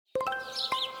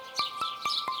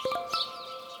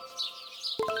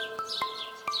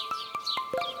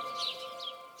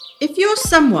If you're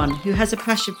someone who has a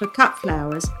passion for cut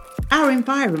flowers, our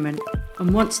environment,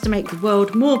 and wants to make the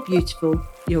world more beautiful,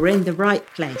 you're in the right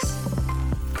place.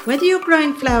 Whether you're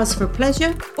growing flowers for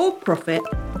pleasure or profit,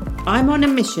 I'm on a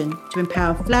mission to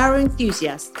empower flower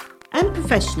enthusiasts and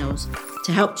professionals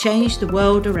to help change the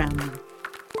world around them.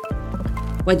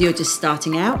 Whether you're just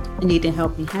starting out and need a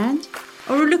helping hand,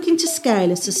 or are looking to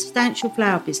scale a substantial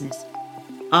flower business,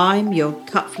 I'm your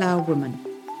cut flower woman.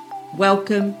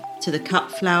 Welcome to the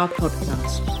Cut Flower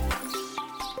Podcast.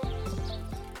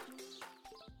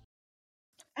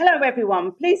 Hello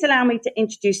everyone, please allow me to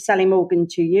introduce Sally Morgan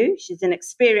to you. She's an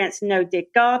experienced no-dig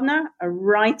gardener, a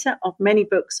writer of many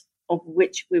books of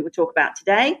which we will talk about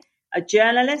today, a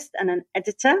journalist and an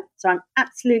editor. So I'm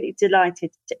absolutely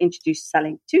delighted to introduce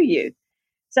Sally to you.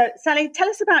 So Sally, tell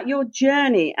us about your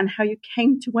journey and how you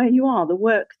came to where you are, the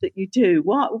work that you do.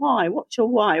 Why? What's your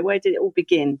why? Where did it all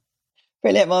begin?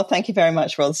 Brilliant. Well, thank you very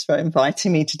much, Ros, for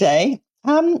inviting me today.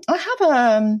 I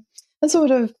have a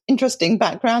sort of interesting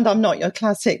background. I'm not your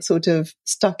classic sort of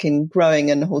stuck in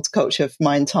growing and horticulture for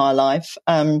my entire life.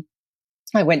 I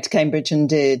went to Cambridge and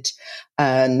did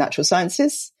natural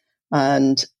sciences,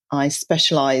 and I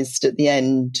specialised at the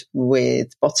end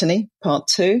with botany, part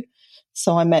 2.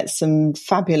 So I met some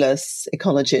fabulous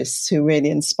ecologists who really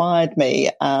inspired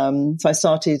me. So I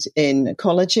started in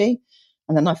ecology,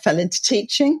 and then I fell into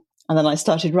teaching, and then I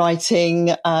started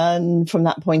writing. And from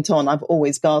that point on, I've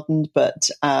always gardened, but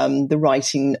the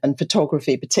writing and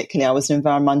photography, particularly, I was an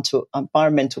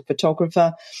environmental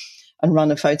photographer and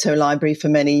run a photo library for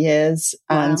many years.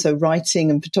 Wow. And so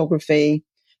writing and photography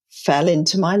fell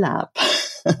into my lap.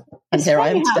 And here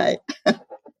I am today.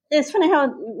 It's funny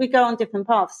how we go on different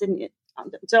paths, isn't it?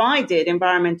 So I did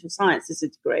environmental science as a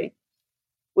degree,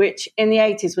 which in the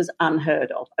 80s was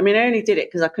unheard of. I mean, I only did it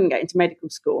because I couldn't get into medical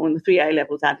school, and the 3 A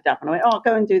levels added up. And I went, I'll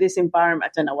go and do this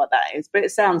environment. I don't know what that is, but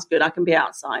it sounds good. I can be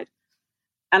outside.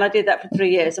 And I did that for 3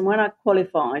 years. And when I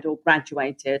qualified or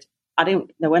graduated,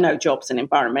 there were no jobs in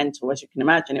environmental, as you can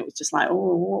imagine. It was just like, what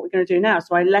are we going to do now?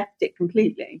 So I left it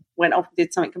completely, went off and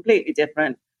did something completely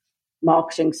different,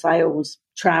 marketing, sales,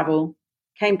 travel,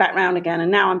 came back round again.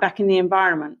 And now I'm back in the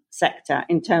environment sector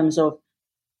in terms of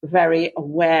very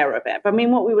aware of it. But I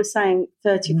mean, what we were saying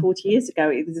 30, 40 years ago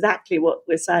is exactly what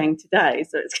we're saying today.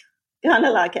 So it's kind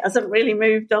of like it hasn't really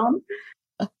moved on.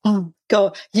 Oh,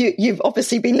 God, you've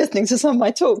obviously been listening to some of my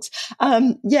talks.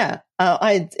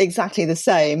 I exactly the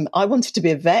same. I wanted to be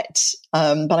a vet,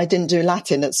 but I didn't do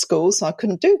Latin at school, so I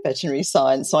couldn't do veterinary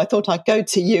science. So I thought I'd go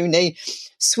to uni,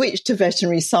 switch to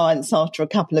veterinary science after a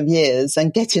couple of years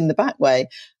and get in the back way.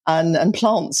 And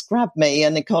plants grabbed me,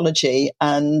 and ecology.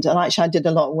 And actually I did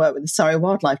a lot of work with the Surrey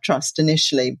Wildlife Trust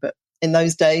initially, but in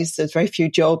those days there's very few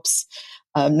jobs,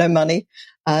 no money.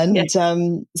 And yes.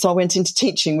 So I went into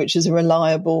teaching, which is a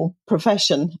reliable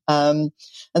profession. And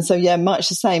so, much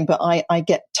the same. But I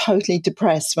get totally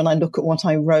depressed when I look at what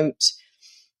I wrote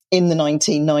in the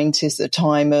 1990s, the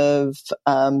time of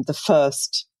the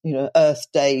first, Earth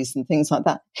days and things like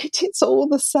that. It's all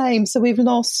the same. So we've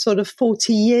lost sort of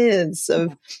 40 years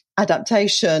of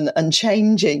adaptation and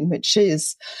changing, which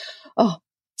is,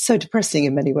 so depressing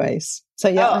in many ways. So,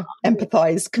 I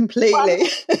empathise completely.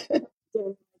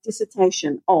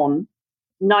 Dissertation on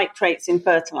nitrates in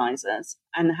fertilizers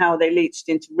and how they leached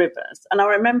into rivers. And I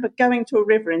remember going to a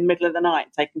river in the middle of the night,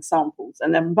 taking samples,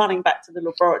 and then running back to the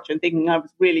laboratory and thinking I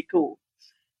was really cool.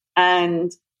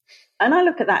 And I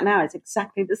look at that now, it's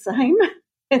exactly the same.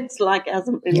 It's like it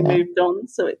hasn't really moved on.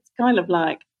 So it's kind of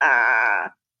like,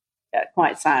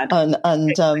 quite sad. And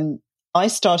I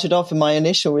started off in my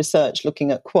initial research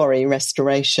looking at quarry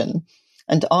restoration,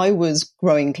 and I was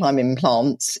growing climbing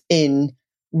plants in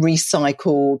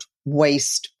recycled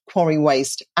quarry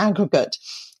waste aggregate.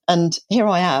 And here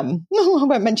I am, I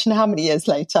won't mention how many years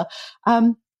later,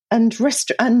 and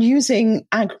using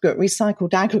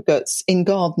recycled aggregates in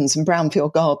gardens and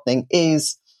brownfield gardening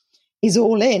is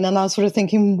all in. And I was sort of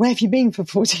thinking, where have you been for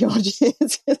 40 odd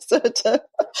years?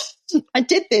 I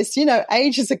did this,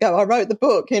 ages ago. I wrote the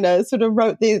book, sort of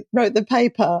wrote the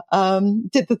paper,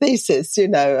 did the thesis,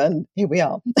 and here we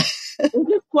are. I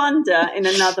just wonder in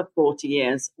another 40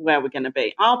 years where we're going to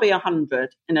be. I'll be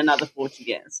 100 in another 40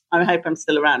 years. I hope I'm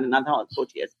still around in another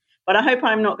 40 years. But I hope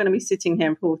I'm not going to be sitting here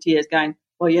in 40 years going,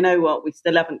 well, you know what? We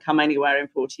still haven't come anywhere in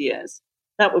 40 years.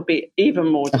 That would be even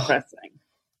more depressing.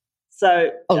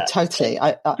 So, totally.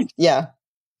 But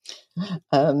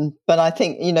I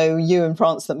think, you in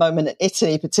France at the moment,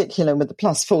 Italy particularly, with the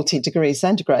plus 40 degrees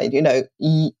centigrade,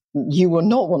 you will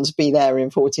not want to be there in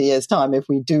 40 years' time if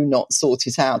we do not sort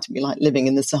it out. It'd be like living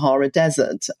in the Sahara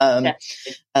Desert. And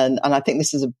I think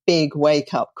this is a big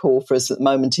wake-up call for us at the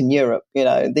moment in Europe. You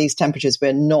know, these temperatures,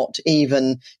 we're not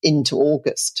even into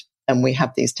August, and we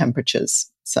have these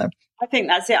temperatures. So I think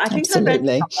that's it. I think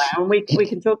absolutely. I read somewhere, and we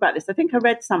can talk about this. I think I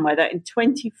read somewhere that in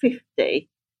 2050,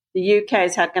 the UK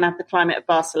is going to have the climate of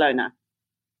Barcelona.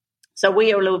 So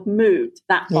we will have moved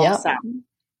that far south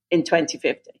in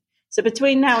 2050. So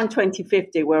between now and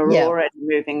 2050, we're already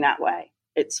moving that way.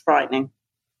 It's frightening.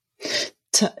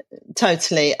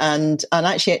 Totally. And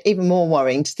actually even more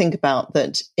worrying to think about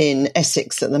that in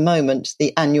Essex at the moment,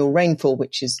 the annual rainfall,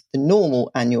 which is the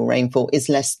normal annual rainfall, is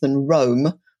less than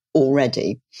Rome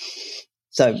already.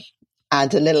 So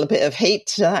add a little bit of heat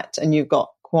to that and you've got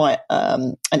quite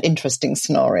an interesting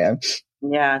scenario.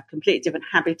 Yeah, completely different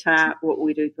habitat, what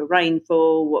we do for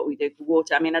rainfall, what we do for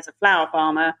water. I mean, as a flower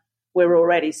farmer, we're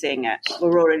already seeing it.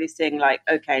 We're already seeing like,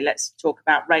 okay, let's talk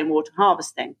about rainwater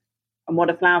harvesting. And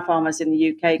what are flower farmers in the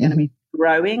UK going to be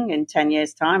growing in 10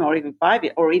 years' time or even 5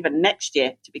 years or even next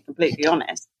year, to be completely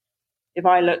honest? If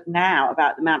I look now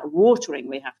about the amount of watering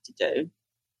we have to do,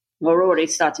 we're already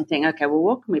starting to think, okay, well,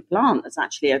 what can we plant that's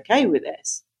actually okay with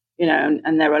this? You know,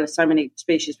 and there are so many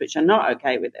species which are not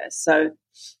okay with this. So,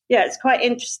 yeah, it's quite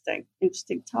interesting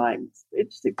times.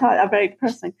 Are very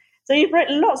depressing. So you've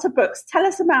written lots of books. Tell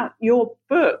us about your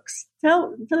books.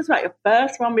 Tell us about your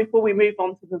first one before we move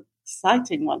on to the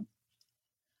exciting one.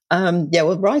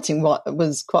 Writing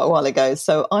was quite a while ago.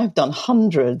 So I've done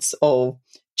hundreds of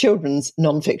children's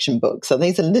non-fiction books. So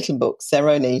these are little books. They're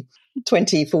only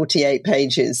 48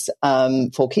 pages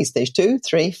for Key Stage 2,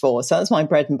 3, 4. So that's my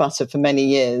bread and butter for many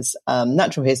years.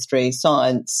 Natural history,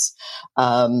 science,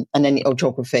 and any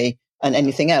geography and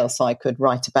anything else I could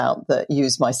write about that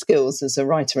used my skills as a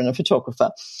writer and a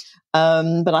photographer.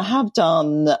 But I have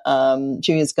done a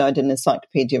few years ago, I did an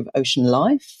encyclopedia of ocean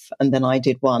life, and then I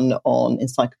did one on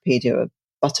encyclopedia of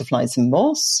butterflies and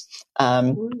moss.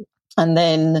 And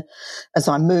then as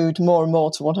I moved more and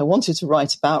more to what I wanted to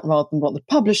write about rather than what the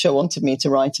publisher wanted me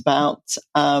to write about,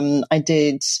 I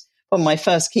did my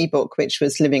first key book, which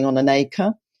was Living on an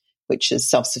Acre, which is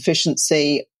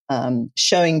self-sufficiency,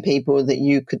 showing people that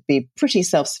you could be pretty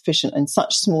self-sufficient in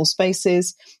such small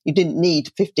spaces. You didn't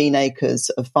need 15 acres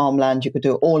of farmland. You could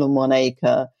do it all on 1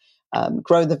 acre,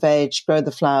 grow the veg, grow the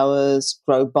flowers,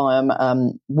 grow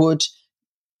wood,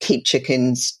 keep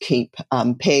chickens, keep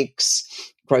pigs,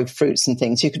 grow fruits and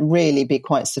things. You could really be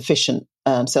quite sufficient,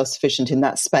 self-sufficient in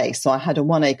that space. So I had a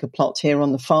 1 acre plot here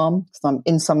on the farm because I'm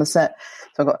in Somerset.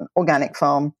 So I've got an organic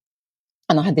farm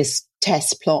and I had this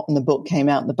test plot and the book came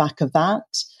out the back of that.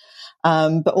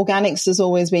 But organics has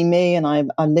always been me, and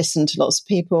I listen to lots of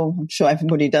people. I'm sure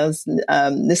everybody does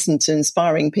listen to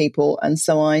inspiring people. And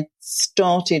so I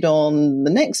started on the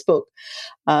next book,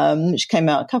 which came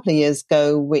out a couple of years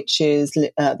ago, which is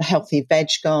The Healthy Veg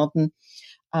Garden.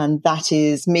 And that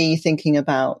is me thinking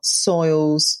about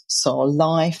soils, soil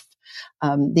life,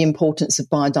 the importance of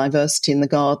biodiversity in the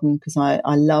garden, because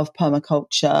I love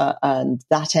permaculture and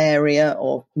that area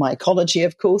of my ecology,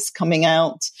 of course, coming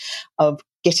out of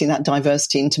getting that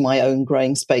diversity into my own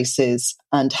growing spaces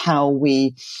and how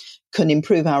we can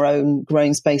improve our own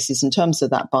growing spaces in terms of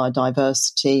that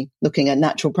biodiversity, looking at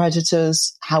natural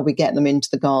predators, how we get them into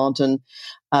the garden,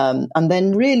 and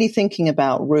then really thinking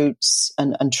about roots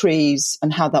and trees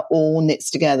and how that all knits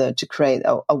together to create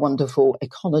a wonderful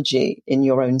ecology in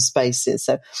your own spaces.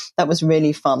 So that was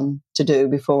really fun to do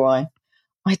before I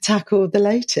tackled the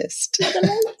latest.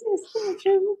 Which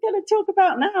we're going to talk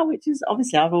about now, which is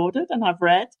obviously I've ordered and I've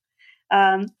read.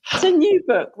 It's a new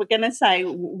book. We're going to say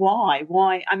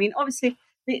why. I mean, obviously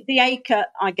the acre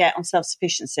I get on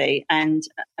self-sufficiency, and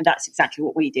that's exactly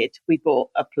what we did. We bought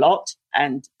a plot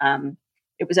and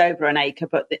it was over 1 acre,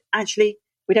 but actually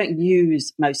we don't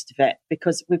use most of it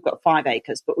because we've got 5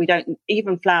 acres, but we don't,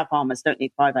 even flower farmers don't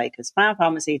need 5 acres. Flower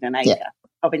farmers need 1 acre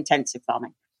of intensive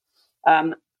farming.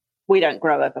 We don't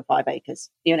grow over 5 acres.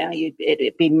 You know,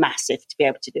 it'd be massive to be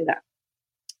able to do that.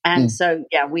 And so,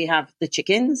 we have the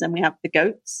chickens and we have the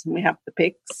goats and we have the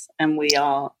pigs and we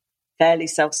are fairly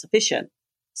self-sufficient.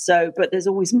 So, but there's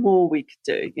always more we could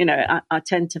do. You know, I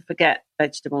tend to forget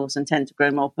vegetables and tend to grow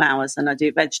more flowers than I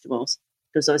do vegetables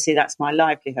because obviously that's my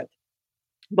livelihood.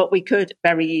 But we could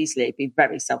very easily be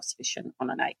very self-sufficient on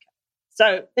 1 acre.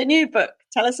 So the new book,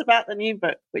 tell us about the new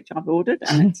book, which I've ordered.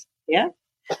 And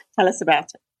tell us about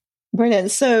it.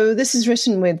 Brilliant. So this is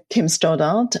written with Kim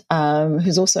Stoddard,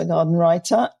 who's also a garden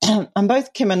writer. And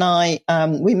both Kim and I,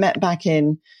 we met back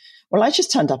I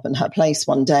just turned up at her place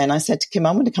one day and I said to Kim,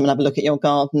 I'm going to come and have a look at your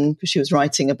garden because she was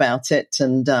writing about it.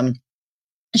 And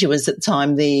She was at the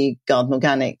time the Garden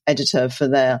Organic editor for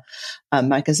their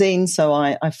magazine. So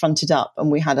I fronted up and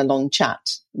we had a long chat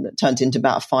that turned into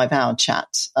about a 5-hour chat,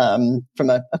 from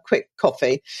a quick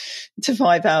coffee to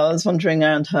 5 hours wandering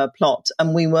around her plot.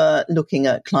 And we were looking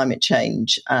at climate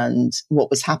change and what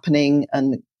was happening.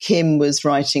 And Kim was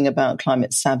writing about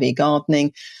climate savvy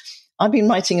gardening. I've been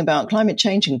writing about climate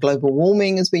change and global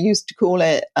warming, as we used to call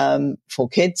it, for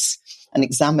kids and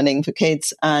examining for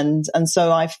kids. And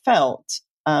so I felt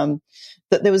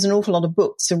that there was an awful lot of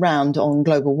books around on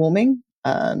global warming,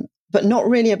 but not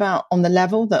really about on the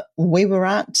level that we were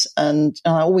at. And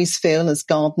I always feel as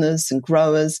gardeners and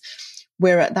growers,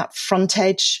 we're at that front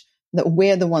edge, that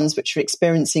we're the ones which are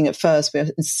experiencing it first.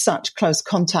 We're in such close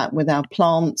contact with our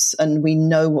plants and we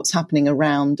know what's happening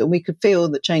around, and we could feel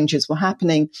that changes were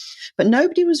happening, but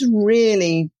nobody was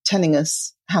really telling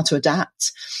us how to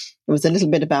adapt. It was a little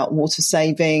bit about water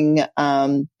saving,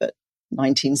 but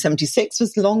 1976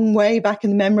 was a long way back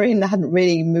in the memory, and I hadn't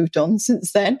really moved on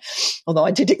since then, although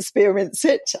I did experience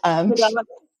it. And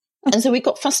so we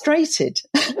got frustrated,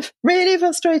 really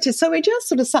frustrated. So we just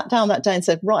sort of sat down that day and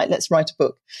said, right, let's write a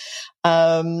book.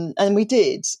 And we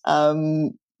did.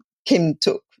 Kim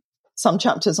took some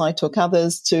chapters, I took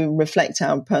others to reflect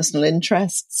our personal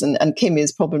interests. And Kim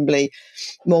is probably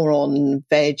more on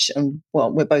veg, and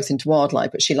well, we're both into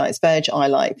wildlife, but she likes veg. I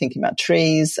like thinking about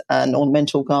trees and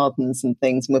ornamental gardens and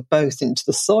things. And we're both into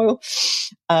the soil.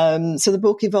 So the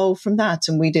book evolved from that.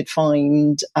 And we did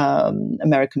find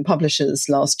American publishers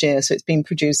last year. So it's been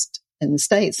produced in the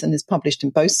States and is published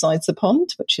in both sides of the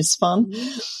pond, which is fun.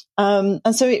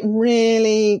 And so it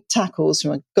really tackles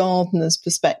from a gardener's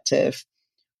perspective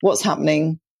what's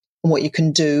happening and what you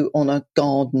can do on a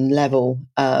garden level.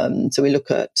 So we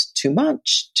look at too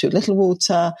much, too little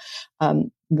water,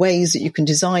 ways that you can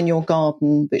design your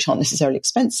garden which aren't necessarily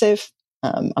expensive.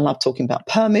 I love talking about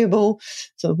permeable,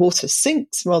 so the water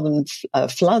sinks rather than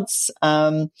floods.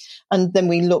 And then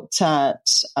we looked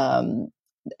at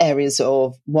areas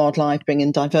of wildlife,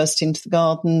 bringing diversity into the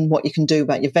garden, what you can do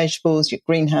about your vegetables, your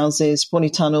greenhouses,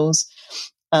 polytunnels.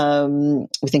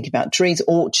 We think about trees,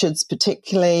 orchards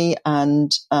particularly,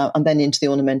 and then into the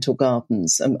ornamental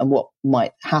gardens and what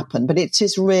might happen. But it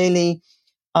is really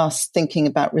us thinking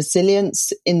about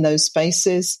resilience in those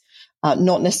spaces,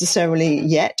 not necessarily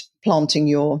yet planting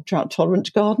your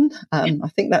drought-tolerant garden. I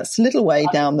think that's a little way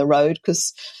down the road,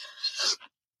 because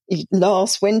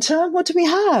last winter, what did we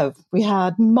have? We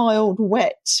had mild,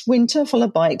 wet winter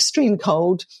followed by extreme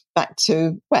cold, back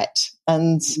to wet.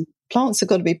 And plants have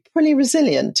got to be pretty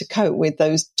resilient to cope with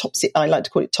those I like to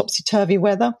call it topsy-turvy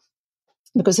weather,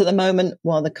 because at the moment,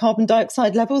 while the carbon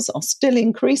dioxide levels are still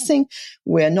increasing,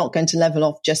 we're not going to level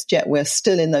off just yet. We're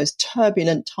still in those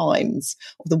turbulent times.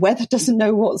 The weather doesn't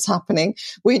know what's happening.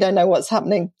 We don't know what's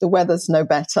happening. The weather's no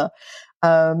better.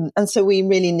 And so we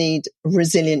really need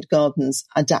resilient gardens,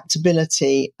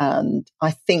 adaptability. And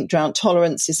I think drought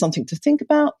tolerance is something to think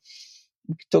about.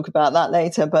 We could talk about that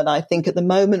later, but I think at the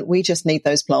moment we just need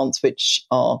those plants which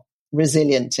are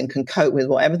resilient and can cope with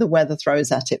whatever the weather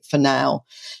throws at it for now,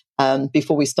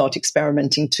 before we start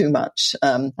experimenting too much,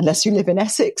 unless you live in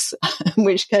Essex, in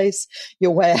which case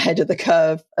you're way ahead of the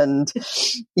curve and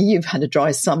you've had a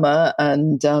dry summer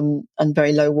and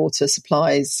very low water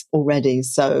supplies already.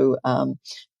 So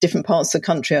different parts of the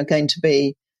country are going to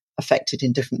be affected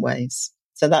in different ways.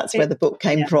 So that's where the book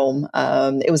came from.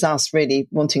 It was us really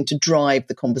wanting to drive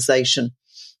the conversation,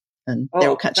 and they're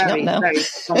all catching up now.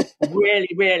 Really,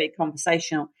 really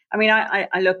conversational. I mean, I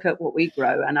look at what we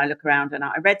grow and I look around, and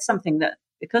I read something that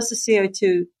because the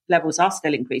CO2 levels are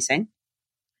still increasing,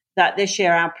 that this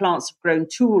year our plants have grown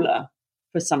taller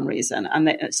for some reason, and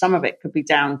that some of it could be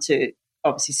down to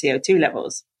obviously CO2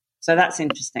 levels. So that's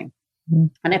interesting.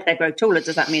 And if they grow taller,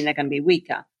 does that mean they're going to be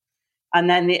weaker? And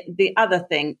then the other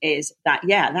thing is that,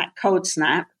 that cold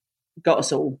snap got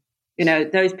us all. You know,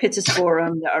 those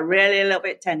Pittosporum that are really a little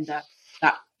bit tender,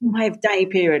 that 5-day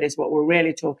period is what we're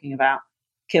really talking about,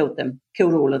 killed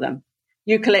all of them.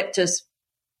 Eucalyptus,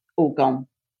 all gone.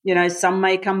 You know, some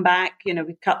may come back, you know,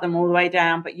 we cut them all the way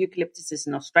down, but eucalyptus is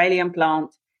an Australian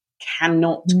plant,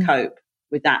 cannot cope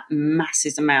with that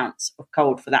massive amounts of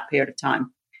cold for that period of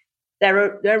time.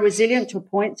 They're resilient to a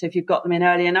point. So if you've got them in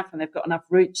early enough and they've got enough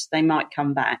roots, they might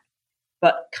come back.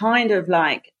 But kind of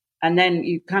like, and then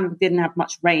you kind of didn't have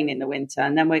much rain in the winter.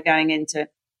 And then we're going into,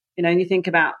 you know, and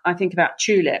I think about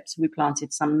tulips. We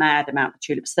planted some mad amount of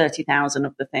tulips, 30,000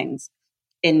 of the things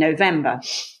in November.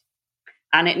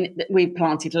 And we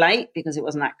planted late because it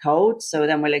wasn't that cold. So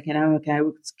then we're looking, okay,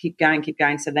 we'll keep going.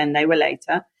 So then they were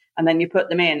later. And then you put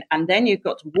them in. And then you've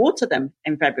got to water them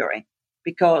in February,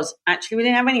 because actually we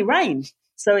didn't have any rain.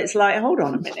 So it's like, hold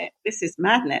on a minute, this is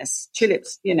madness.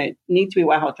 Tulips, need to be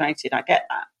well hydrated. I get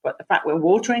that. But the fact we're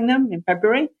watering them in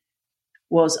February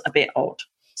was a bit odd.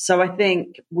 So I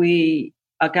think we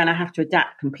are going to have to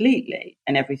adapt completely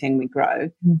in everything we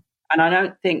grow. Mm. And I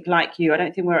don't think, like you, I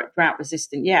don't think we're at drought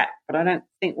resistant yet, but I don't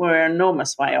think we're an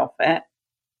enormous way off it.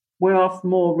 We're off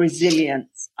more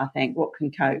resilience, I think, what can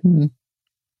cope. Mm.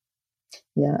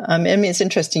 Yeah, I mean, it's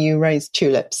interesting you raised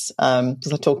tulips,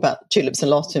 because I talk about tulips a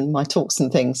lot in my talks and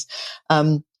things,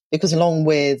 because along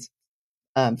with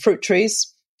fruit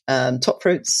trees, top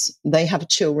fruits, they have a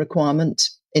chill requirement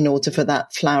in order for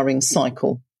that flowering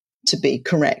cycle to be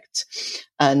correct.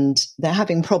 And they're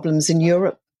having problems in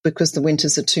Europe because the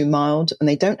winters are too mild and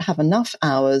they don't have enough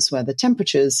hours where the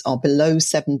temperatures are below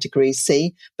 7 degrees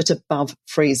C, but above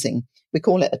freezing. We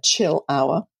call it a chill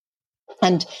hour.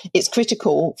 And it's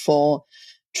critical for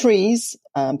trees,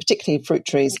 particularly fruit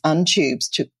trees and tulips,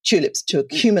 to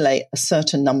accumulate a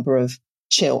certain number of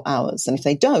chill hours. And if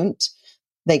they don't,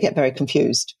 they get very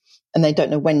confused and they don't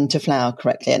know when to flower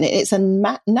correctly. And it's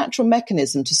a natural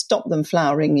mechanism to stop them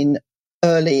flowering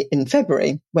early in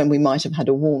February when we might have had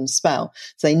a warm spell.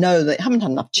 So they know they haven't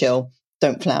had enough chill,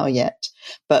 don't flower yet.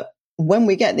 But when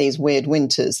we get these weird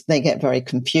winters, they get very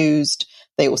confused.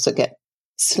 They also get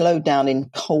slowed down in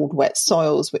cold, wet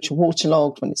soils, which are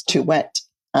waterlogged when it's too wet.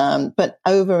 But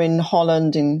over in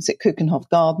Holland, in Keukenhof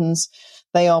Gardens,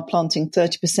 they are planting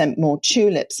 30% more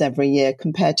tulips every year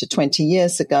compared to 20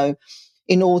 years ago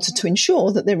in order to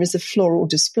ensure that there is a floral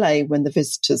display when the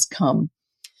visitors come.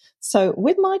 So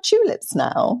with my tulips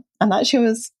now, and actually I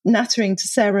was nattering to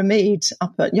Sarah Mead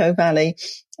up at Yeo Valley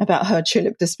about her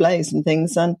tulip displays and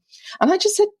things. And I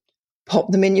just said,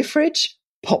 pop them in your fridge,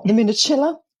 pop them in a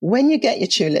chiller. When you get your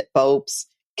tulip bulbs,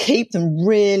 keep them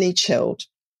really chilled,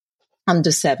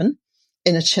 under 7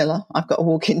 in a chiller. I've got a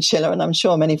walk-in chiller, and I'm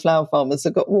sure many flower farmers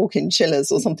have got walk-in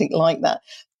chillers or something like that.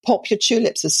 Pop your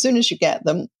tulips as soon as you get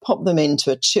them, pop them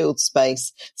into a chilled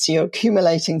space. So you're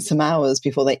accumulating some hours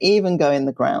before they even go in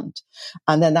the ground.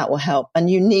 And then that will help. And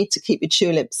you need to keep your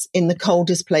tulips in the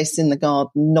coldest place in the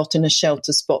garden, not in a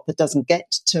shelter spot that doesn't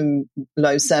get to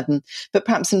below 7, but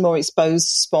perhaps in a more exposed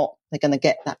spot, they're going to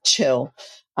get that chill.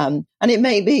 And it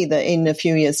may be that in a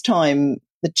few years' time,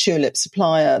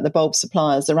 the bulb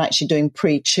suppliers are actually doing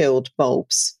pre-chilled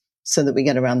bulbs so that we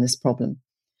get around this problem.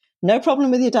 No problem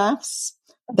with your daffs.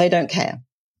 They don't care.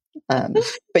 But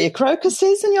your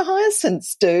crocuses and your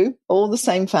hyacinths do, all the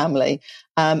same family,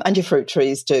 and your fruit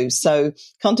trees do. So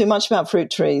can't do much about fruit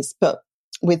trees, but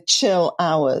with chill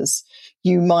hours,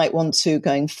 you might want to,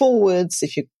 going forwards,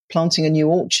 if you're planting a new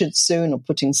orchard soon or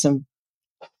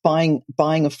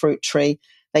buying a fruit tree,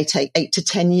 they take 8 to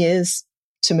 10 years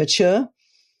to mature.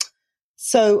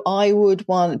 So I would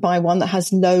buy one that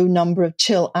has low number of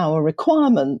chill hour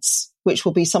requirements, which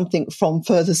will be something from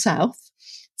further south.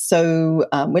 So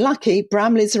we're lucky.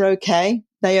 Bramleys are okay.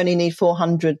 They only need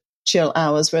 400 chill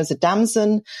hours, whereas a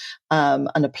damson and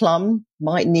a plum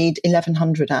might need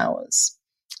 1,100 hours.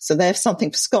 So they have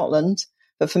something for Scotland.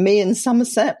 But for me in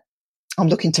Somerset, I'm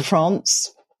looking to France,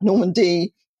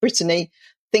 Normandy, Brittany,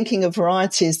 thinking of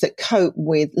varieties that cope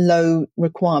with low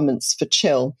requirements for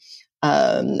chill.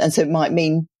 And so it might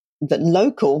mean that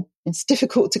local, it's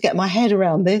difficult to get my head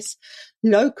around this,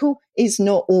 local is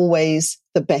not always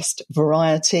the best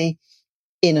variety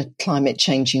in a climate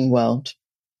changing world.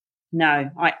 No,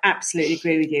 I absolutely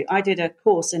agree with you. I did a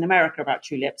course in America about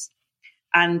tulips,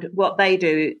 and what they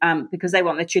do, because they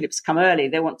want their tulips to come early,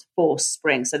 they want to force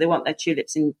spring. So they want their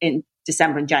tulips in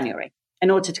December and January in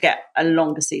order to get a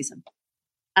longer season.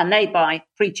 And they buy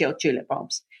pre-chilled tulip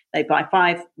bulbs. They buy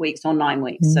 5 weeks or 9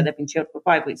 weeks. Mm. So they've been chilled for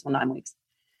 5 weeks or 9 weeks.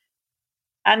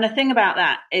 And the thing about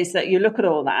that is that you look at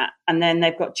all that and then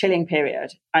they've got chilling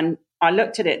period. And I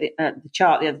looked at it, the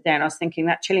chart the other day, and I was thinking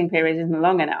that chilling period isn't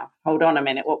long enough. Hold on a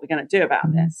minute, what are we going to do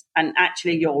about this? And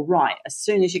actually you're right. As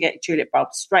soon as you get your tulip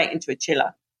bulb straight into a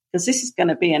chiller, because this is going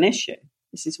to be an issue.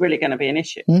 This is really going to be an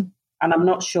issue. Mm. And I'm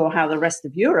not sure how the rest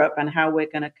of Europe and how we're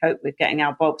going to cope with getting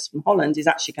our bulbs from Holland is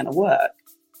actually going to work.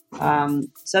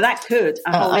 So that could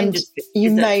a whole industry.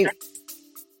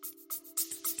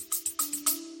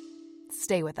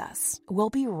 Stay with us. We'll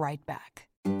be right back.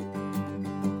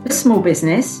 A small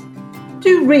business.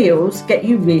 Do reels get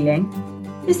you reeling?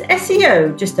 Is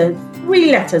SEO just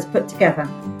 3 letters put together?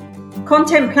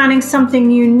 Content planning something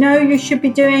you know you should be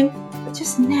doing, but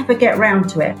just never get round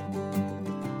to it?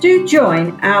 Do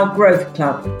join our Growth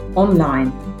Club online.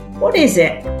 What is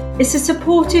it? It's a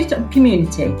supportive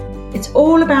community. It's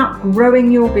all about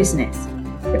growing your business.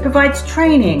 It provides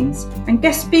trainings and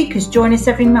guest speakers join us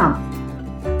every month.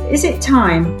 Is it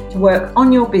time to work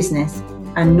on your business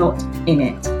and not in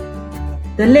it?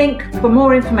 The link for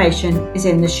more information is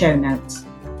in the show notes.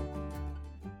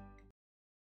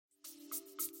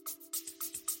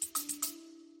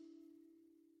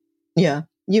 Yeah.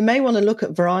 You may want to look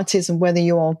at varieties and whether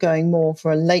you are going more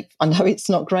for a late, I know it's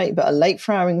not great, but a late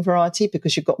flowering variety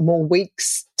because you've got more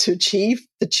weeks to achieve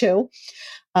the chill.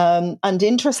 And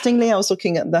interestingly, I was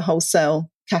looking at the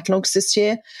wholesale catalogues this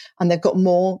year, and they've got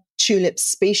more tulip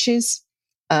species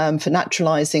for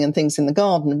naturalising and things in the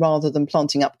garden rather than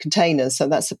planting up containers. So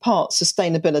that's a part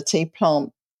sustainability,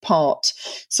 part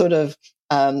sort of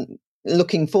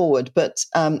looking forward. But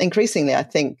increasingly, I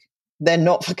think they're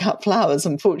not for cut flowers,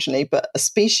 unfortunately, but a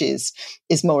species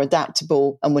is more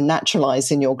adaptable and will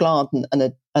naturalise in your garden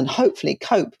and hopefully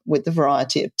cope with the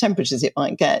variety of temperatures it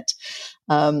might get.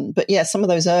 But yeah, some of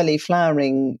those early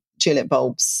flowering tulip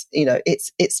bulbs,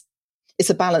 it's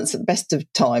a balance at the best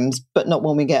of times, but not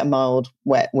when we get a mild,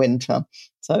 wet winter.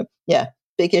 So yeah,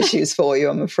 big issues for you,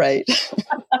 I'm afraid.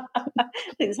 I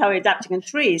think that's how we're adapting. And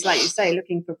trees, like you say,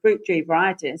 looking for fruit tree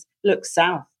varieties, look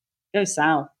south, go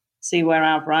south. See where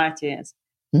our variety is.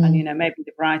 And, maybe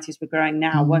the varieties we're growing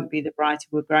now won't be the variety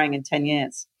we're growing in 10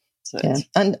 years. So yeah.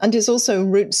 And there's also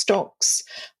root stocks.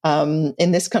 In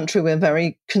this country, we're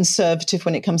very conservative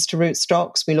when it comes to root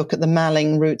stocks. We look at the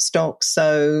Malling root stocks.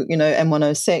 So,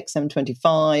 M106,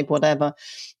 M25, whatever.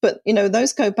 But,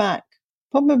 those go back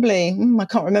probably, I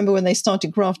can't remember when they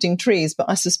started grafting trees, but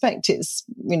I suspect it's,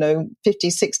 50,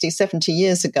 60, 70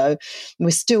 years ago.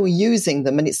 We're still using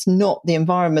them, and it's not the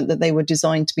environment that they were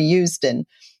designed to be used in.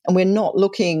 And we're not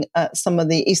looking at some of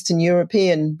the Eastern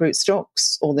European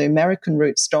rootstocks or the American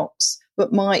rootstocks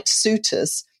that might suit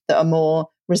us, that are more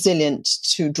resilient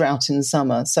to drought in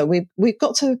summer. So we've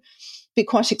got to be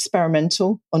quite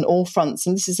experimental on all fronts.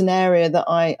 And this is an area that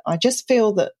I just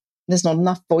feel that there's not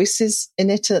enough voices in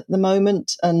it at the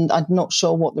moment, and I'm not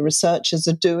sure what the researchers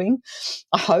are doing.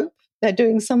 I hope they're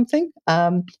doing something,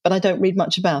 but I don't read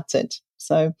much about it.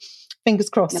 So fingers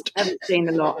crossed. No, I haven't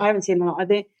seen a lot.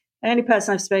 The only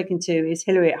person I've spoken to is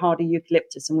Hilary at Hardy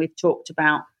Eucalyptus, and we've talked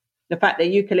about the fact that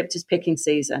eucalyptus picking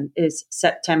season is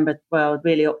September,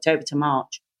 really October to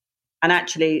March. And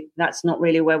actually, that's not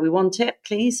really where we want it,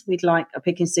 please. We'd like a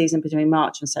picking season between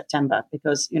March and September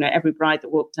because, every bride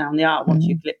that walks down the aisle wants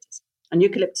eucalyptus. And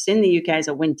eucalyptus in the UK is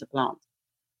a winter plant.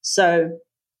 So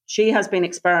she has been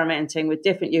experimenting with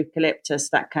different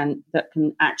eucalyptus that can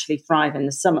actually thrive in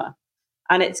the summer.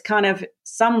 And it's kind of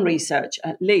some research,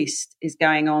 at least, is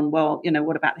going on,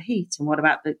 what about the heat and what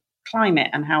about the climate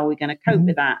and how are we going to cope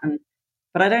with that?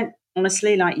 But I don't,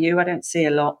 honestly, like you, I don't see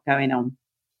a lot going on.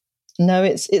 No,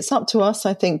 it's up to us,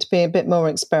 I think, to be a bit more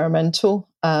experimental.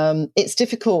 It's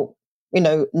difficult,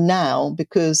 now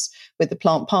because with the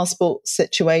plant passport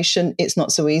situation, it's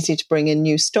not so easy to bring in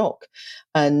new stock.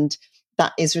 And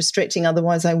that is restricting.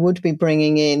 Otherwise, I would be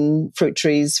bringing in fruit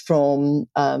trees from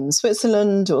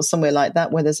Switzerland or somewhere like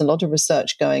that, where there's a lot of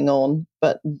research going on.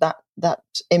 But that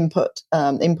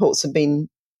imports have been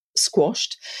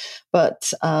squashed.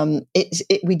 But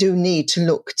we do need to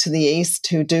look to the east,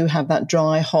 who do have that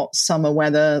dry, hot summer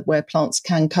weather where plants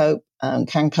can cope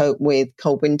with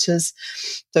cold winters.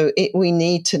 So we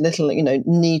need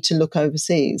to look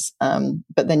overseas.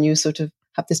 But then you sort of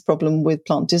have this problem with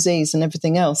plant disease and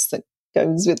everything else that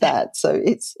goes with that. So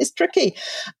it's tricky.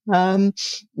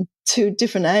 Two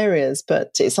different areas,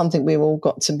 but it's something we've all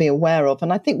got to be aware of.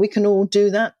 And I think we can all do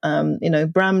that.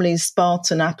 Bramley's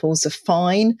Spartan apples are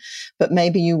fine, but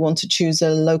maybe you want to choose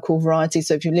a local variety.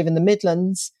 So if you live in the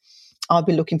Midlands, I'd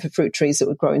be looking for fruit trees that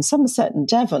would grow in Somerset and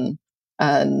Devon.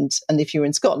 And if you're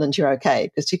in Scotland, you're okay,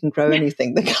 because you can grow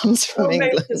anything that comes from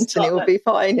England and it will be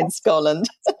fine in Scotland.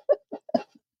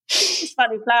 It's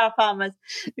funny, flower farmers,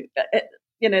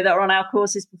 that are on our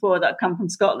courses before that have come from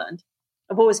Scotland,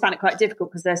 I've always found it quite difficult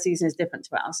because their season is different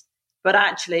to ours. But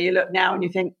actually, you look now and you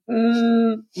think,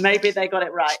 maybe they got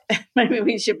it right. Maybe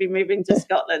we should be moving to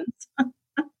Scotland.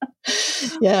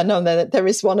 Yeah, no, there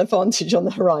is one advantage on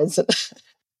the horizon.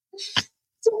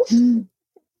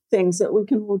 Things that we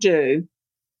can all do.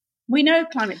 We know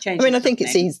climate change. I think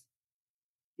it's easy.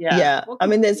 Yeah.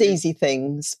 There's easy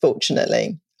things,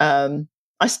 fortunately.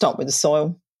 I start with the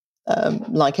soil.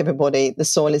 Like everybody, the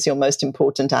soil is your most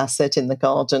important asset in the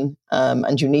garden,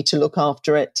 and you need to look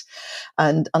after it.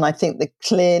 And I think that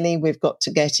clearly we've got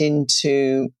to get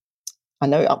into, I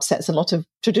know it upsets a lot of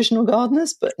traditional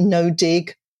gardeners, but no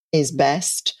dig is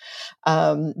best.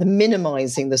 The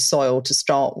minimising the soil to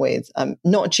start with,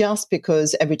 not just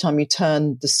because every time you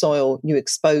turn the soil, you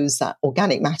expose that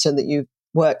organic matter that you've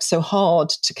worked so hard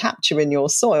to capture in your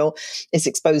soil is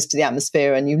exposed to the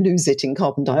atmosphere and you lose it in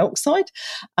carbon dioxide.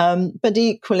 But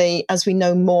equally, as we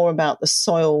know more about the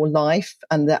soil life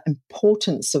and the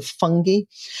importance of fungi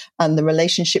and the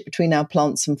relationship between our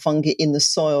plants and fungi in the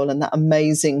soil and that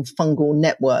amazing fungal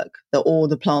network that all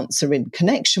the plants are in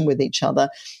connection with each other,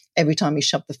 every time you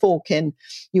shove the fork in,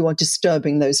 you are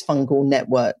disturbing those fungal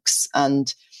networks.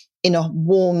 And in a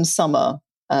warm summer,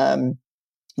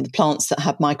 the plants that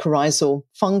have mycorrhizal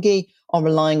fungi are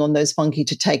relying on those fungi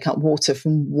to take up water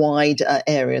from wider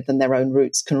area than their own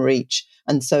roots can reach.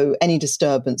 And so any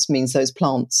disturbance means those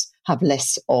plants have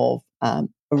less of a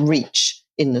reach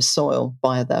in the soil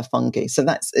via their fungi. So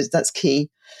that's key.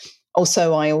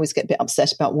 Also, I always get a bit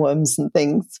upset about worms and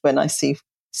things when I see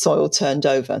soil turned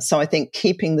over. So I think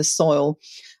keeping the soil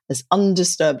as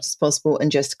undisturbed as possible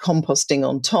and just composting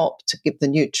on top to give the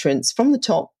nutrients from the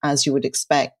top as you would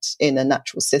expect in a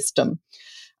natural system.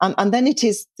 And then it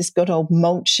is this good old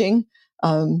mulching.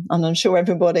 And I'm sure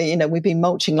everybody, we've been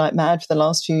mulching like mad for the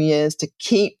last few years to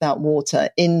keep that water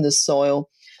in the soil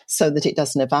so that it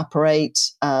doesn't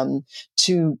evaporate,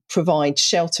 to provide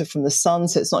shelter from the sun.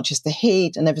 So it's not just the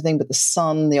heat and everything, but the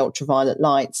sun, the ultraviolet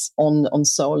lights on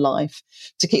soil life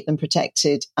to keep them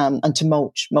protected, and to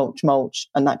mulch.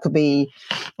 And that could be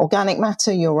organic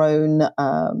matter, your own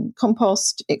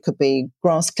compost. It could be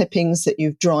grass clippings that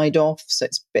you've dried off, so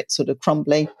it's a bit sort of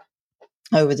crumbly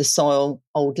over the soil.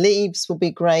 Old leaves will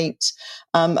be great.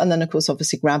 And then, of course,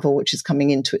 obviously gravel, which is coming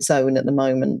into its own at the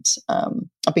moment.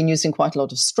 I've been using quite a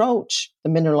lot of Strolch, the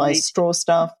mineralized straw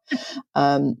stuff,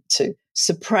 to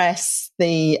suppress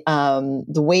the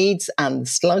weeds and the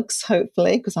slugs,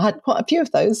 hopefully, because I had quite a few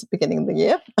of those at the beginning of the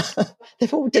year.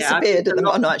 They've all disappeared at the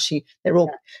moment. No, actually,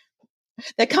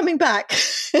 they're coming back.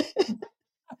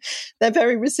 They're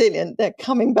very resilient. They're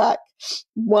coming back.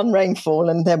 One rainfall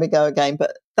and there we go again.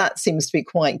 But that seems to be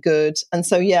quite good. And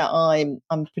so,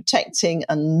 I'm protecting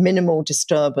and minimal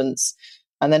disturbance.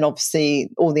 And then obviously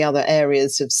all the other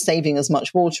areas of saving as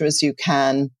much water as you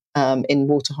can in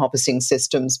water harvesting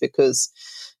systems, because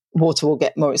water will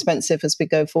get more expensive as we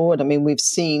go forward. I mean, we've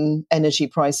seen energy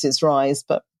prices rise,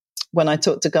 but when I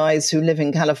talk to guys who live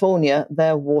in California,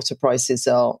 their water prices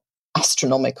are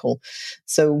astronomical.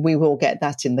 So we will get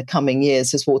that in the coming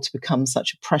years as water becomes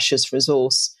such a precious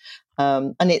resource.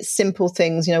 And it's simple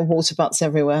things, water butts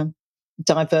everywhere,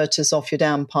 diverters off your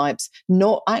downpipes.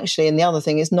 Not actually, and the other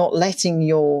thing is not letting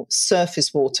your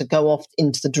surface water go off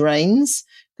into the drains,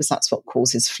 because that's what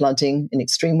causes flooding in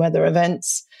extreme weather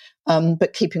events.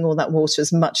 But keeping all that water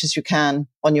as much as you can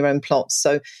on your own plots.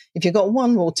 So if you've got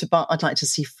one water butt, I'd like to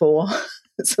see 4,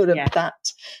 sort of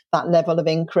that level of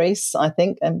increase, I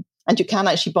think. And you can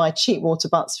actually buy cheap water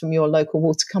butts from your local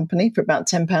water company for about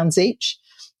 £10 each.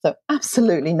 So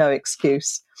absolutely no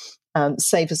excuse.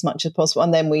 Save as much as possible.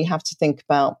 And then we have to think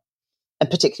about, and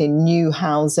particularly new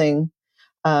housing,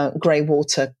 grey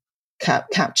water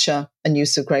capture and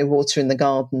use of grey water in the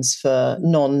gardens for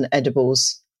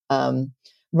non-edibles,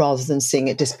 rather than seeing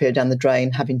it disappear down the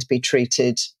drain, having to be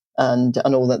treated and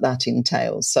all that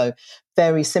entails. So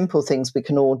very simple things we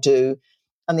can all do.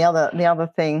 And the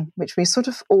other thing, which we sort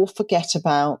of all forget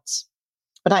about,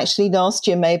 but actually last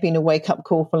year may have been a wake-up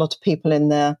call for a lot of people in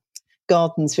their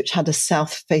gardens which had a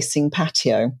south-facing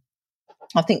patio.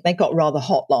 I think they got rather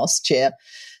hot last year.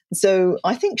 So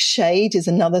I think shade is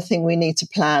another thing we need to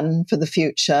plan for the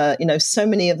future. So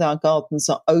many of our gardens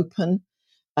are open,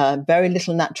 very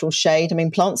little natural shade. I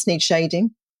mean, plants need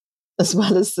shading as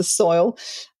well as the soil.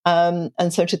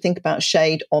 And so to think about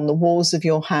shade on the walls of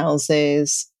your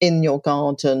houses, in your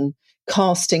garden,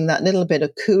 casting that little bit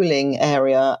of cooling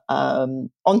area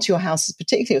onto your houses,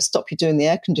 particularly will stop you doing the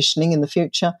air conditioning in the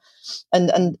future,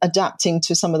 and adapting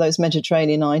to some of those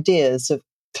Mediterranean ideas of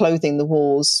clothing the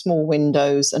walls, small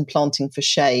windows, and planting for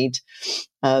shade.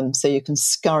 So you can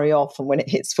scurry off and when it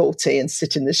hits 40 and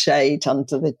sit in the shade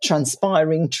under the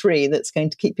transpiring tree that's going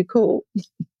to keep you cool.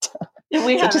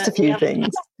 Just a few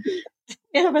things.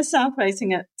 We have a south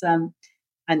facing at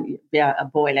a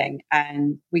boiling,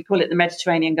 and we call it the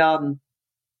Mediterranean garden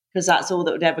because that's all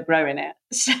that would ever grow in it.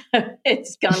 So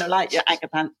it's kind of like your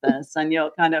agapanthus and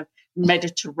your kind of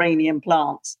Mediterranean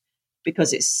plants,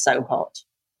 because it's so hot.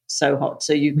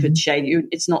 So you could shade you.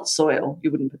 It's not soil.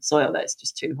 You wouldn't put soil there. It's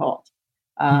just too hot.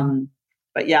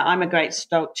 But yeah, I'm a great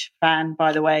Strolch fan,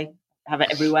 by the way. I have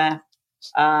it everywhere,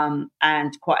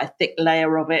 and quite a thick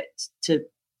layer of it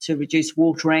to reduce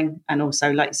watering, and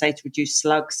also, like you say, to reduce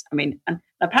slugs. I mean, and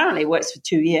apparently it works for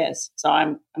 2 years. So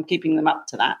I'm keeping them up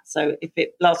to that. So if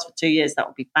it lasts for 2 years, that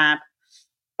would be fab.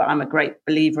 But I'm a great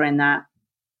believer in that.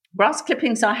 Grass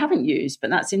clippings I haven't used, but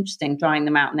that's interesting, drying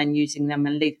them out and then using them,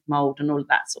 and leaf mold and all of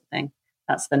that sort of thing.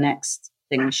 that's the next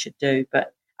thing we should do.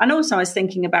 And also I was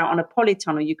thinking about on a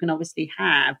polytunnel, you can obviously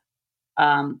have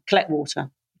collect water.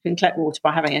 You can collect water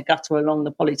by having a gutter along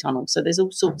the polytunnel. So there's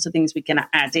all sorts of things we can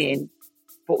add in,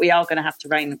 but we are going to have to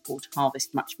rainwater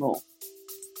harvest much more,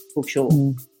 for sure.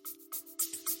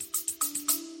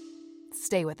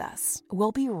 Stay with us.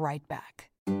 We'll be right back.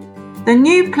 The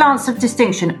new Plants of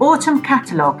Distinction Autumn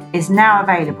Catalogue is now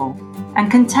available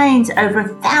and contains over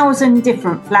 1,000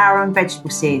 different flower and vegetable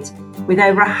seeds with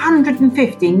over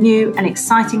 150 new and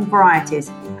exciting varieties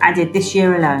added this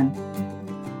year alone.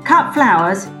 Cut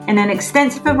flowers in an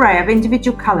extensive array of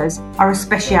individual colours are a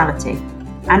speciality,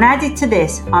 and added to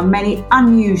this are many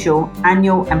unusual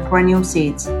annual and perennial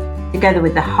seeds, together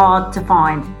with the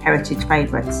hard-to-find heritage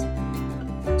favourites.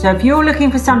 So if you're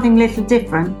looking for something a little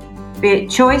different, be it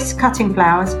choice cutting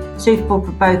flowers suitable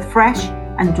for both fresh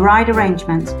and dried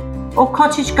arrangements, or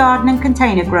cottage garden and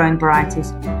container growing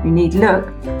varieties, you need look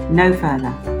no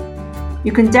further.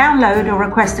 You can download or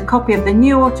request a copy of the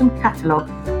new Autumn Catalogue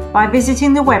by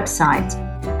visiting the website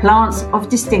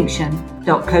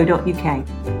plantsofdistinction.co.uk,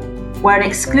 where an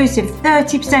exclusive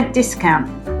 30% discount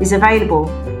is available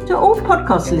to all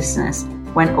podcast listeners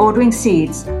when ordering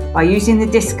seeds by using the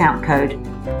discount code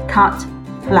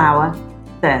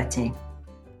CUTFLOWER30.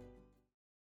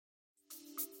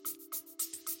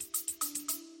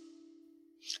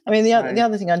 I mean, the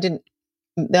other thing I didn't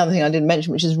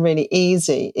mention, which is really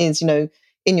easy, is, you know,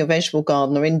 in your vegetable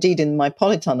garden, or indeed in my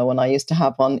polytunnel when I used to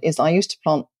have one, is I used to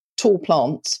plant tall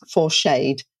plants for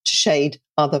shade, to shade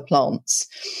other plants.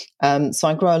 So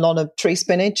I grow a lot of tree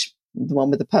spinach, the one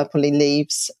with the purpley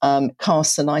leaves,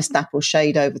 casts a nice dapple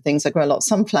shade over things. I grow a lot of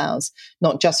sunflowers,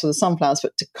 not just for the sunflowers,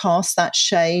 but to cast that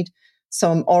shade.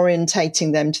 So I'm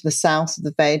orientating them to the south of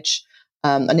the veg.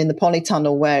 And in the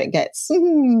polytunnel where it gets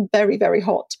very, very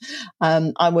hot,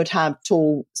 I would have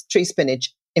tall tree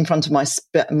spinach in front of my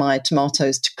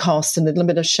tomatoes to cast a little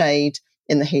bit of shade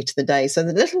in the heat of the day. So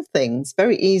the little things,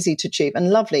 very easy to achieve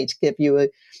and lovely to give you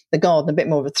the garden a bit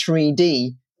more of a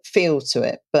 3D feel to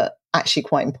it, but actually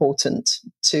quite important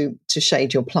to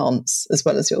shade your plants as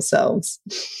well as yourselves.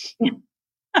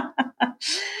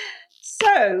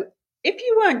 So if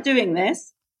you weren't doing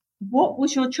this, what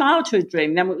was your childhood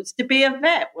dream? Then it was to be a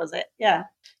vet, was it? Yeah.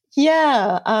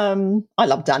 Yeah. I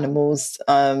loved animals.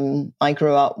 I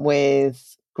grew up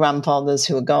with grandfathers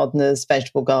who were gardeners,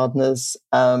 vegetable gardeners,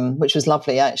 which was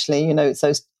lovely, actually. You know,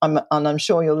 so I'm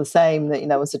sure you're the same, that, you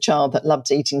know, as a child that loved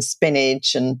eating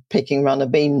spinach and picking runner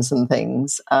beans and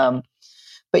things. But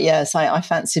yes, I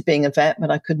fancied being a vet, but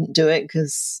I couldn't do it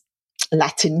because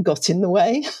Latin got in the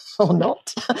way, or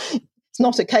not. It's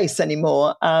not a case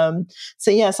anymore.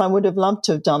 So yes, I would have loved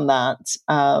to have done that.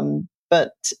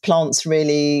 But plants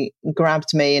really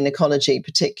grabbed me, in ecology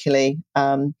particularly.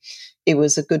 It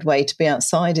was a good way to be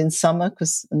outside in summer,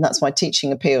 and that's why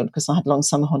teaching appealed, because I had long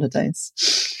summer holidays.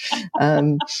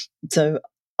 So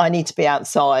I need to be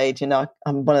outside. You know,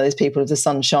 I'm one of those people, if the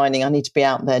sun's shining, I need to be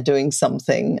out there doing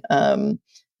something,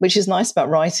 which is nice about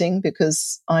writing,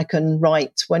 because I can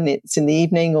write when it's in the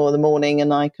evening or the morning,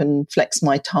 and I can flex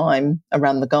my time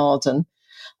around the garden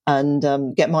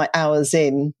and get my hours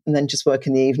in, and then just work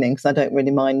in the evening, because I don't really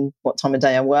mind what time of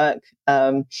day I work,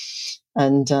 and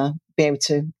be able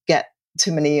to get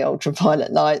too many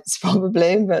ultraviolet lights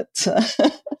probably, but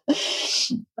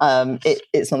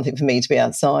it's something for me to be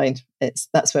outside.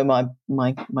 That's where my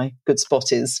good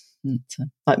spot is,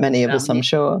 like many of us, I'm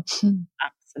sure.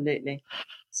 Absolutely.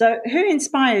 So who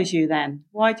inspires you then?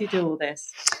 Why do you do all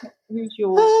this? Who's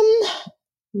your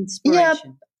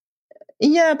inspiration?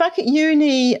 Yeah, back at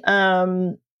uni,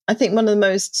 I think one of the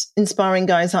most inspiring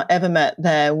guys I ever met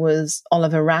there was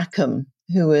Oliver Rackham,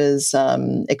 who was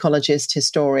ecologist,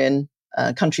 historian,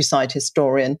 countryside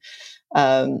historian,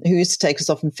 who used to take us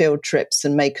off on field trips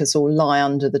and make us all lie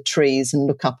under the trees and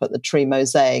look up at the tree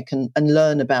mosaic and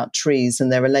learn about trees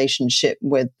and their relationship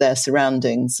with their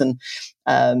surroundings. And,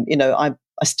 you know, I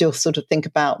still sort of think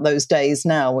about those days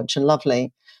now, which are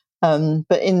lovely.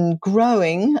 But in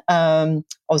growing, I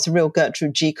was a real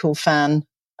Gertrude Jekyll fan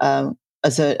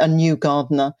as a new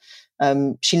gardener.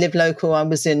 She lived local. I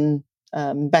was in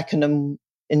Beckenham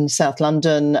in South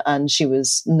London, and she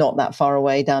was not that far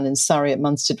away down in Surrey at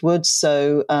Munstead Woods.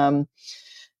 So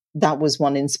that was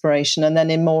one inspiration. And then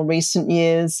in more recent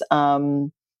years,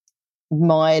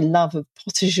 my love of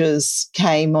potagers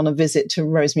came on a visit to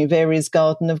Rosemary Veary's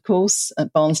garden, of course,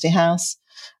 at Barnsley House.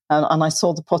 And I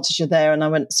saw the potager there, and I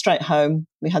went straight home.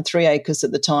 We had 3 acres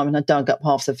at the time, and I dug up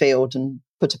half the field and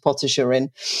put a potager in.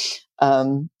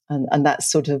 And that's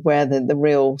sort of where the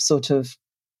real sort of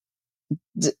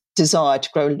desire to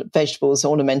grow vegetables,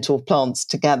 ornamental plants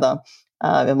together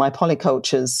in my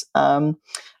polycultures. And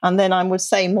then I would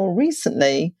say more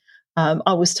recently,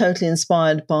 I was totally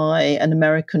inspired by an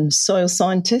American soil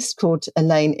scientist called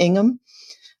Elaine Ingham,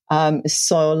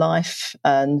 soil life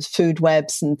and food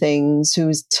webs and things, who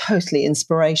is totally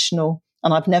inspirational.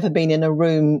 And I've never been in a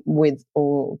room with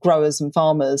or growers and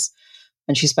farmers,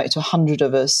 and she spoke to 100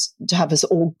 of us, to have us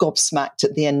all gobsmacked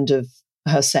at the end of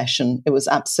her session. It was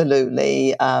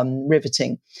absolutely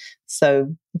riveting.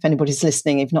 So if anybody's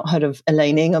listening, if you've not heard of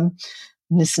Elaine Ingham,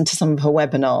 listen to some of her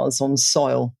webinars on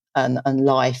soil and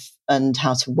life and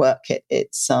how to work it.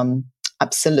 It's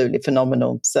absolutely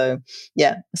phenomenal. So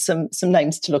yeah, some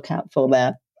names to look out for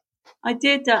there. I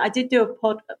did do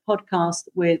a podcast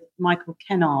with Michael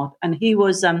Kennard, and he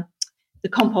was the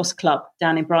Compost Club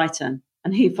down in Brighton,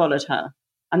 and he followed her,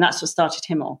 and that's what started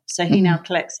him off. So he now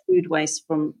collects food waste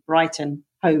from Brighton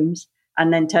homes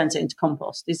and then turns it into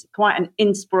compost. He's quite an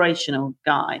inspirational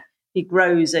guy. He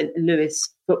grows at Lewes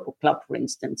Football Club, for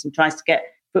instance, and tries to get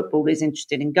footballers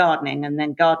interested in gardening, and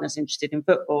then gardeners interested in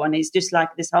football. And he's just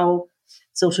like this whole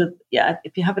sort of,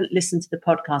 if you haven't listened to the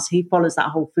podcast, he follows that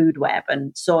whole food web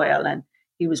and soil, and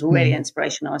he was really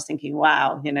inspirational. I was thinking,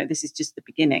 wow, this is just the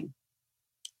beginning.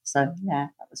 So yeah,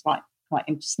 that was quite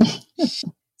interesting.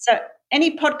 So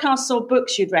any podcasts or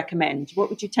books you'd recommend? What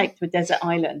would you take to a desert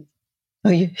island? Oh,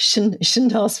 you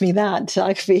shouldn't ask me that.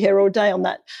 I could be here all day on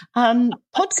that.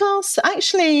 Podcasts,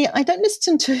 actually, I don't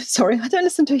listen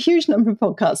to a huge number of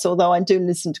podcasts, although I do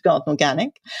listen to Garden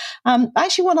Organic.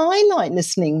 Actually, what I like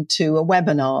listening to are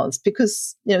webinars,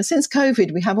 because, since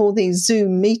COVID, we have all these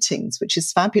Zoom meetings, which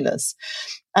is fabulous.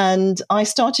 And I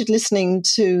started listening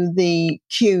to the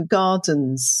Kew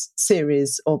Gardens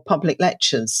series of public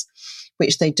lectures,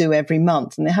 which they do every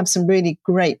month. And they have some really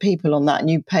great people on that, and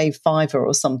you pay $5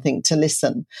 or something to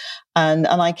listen. And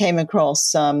I came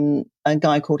across a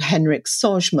guy called Henrik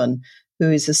Sojman,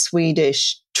 who is a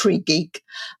Swedish tree geek,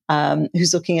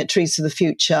 who's looking at trees for the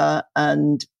future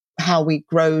and how we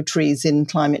grow trees in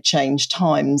climate change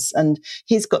times. And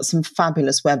he's got some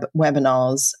fabulous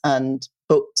webinars and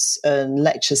books and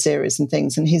lecture series and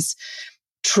things. And he's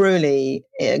truly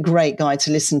a great guy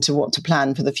to listen to, what to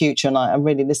plan for the future, and I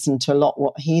really listen to a lot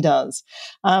what he does.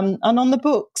 And on the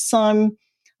books, I'm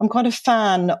quite a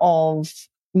fan of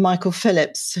Michael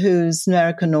Phillips, who's an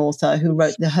American author who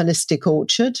wrote The Holistic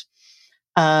Orchard,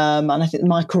 and I think The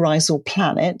Mycorrhizal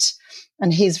Planet,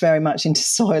 and he's very much into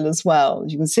soil as well.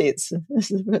 As you can see, it's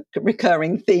a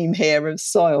recurring theme here of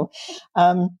soil.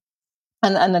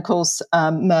 And of course,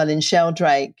 Merlin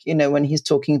Sheldrake, when he's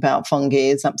talking about fungi,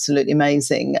 is absolutely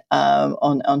amazing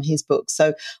on his book.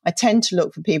 So I tend to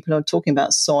look for people who are talking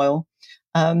about soil.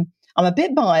 I'm a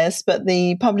bit biased, but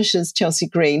the publishers, Chelsea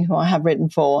Green, who I have written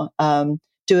for,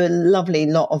 do a lovely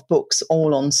lot of books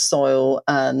all on soil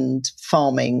and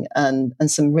farming, and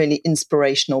some really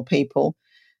inspirational people.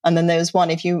 And then there's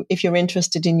one, if you're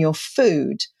interested in your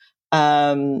food,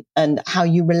 and how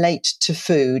you relate to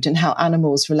food and how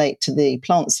animals relate to the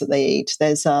plants that they eat.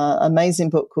 There's an amazing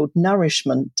book called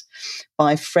Nourishment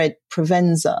by Fred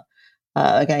Provenza,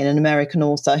 again, an American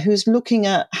author, who's looking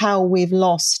at how we've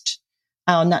lost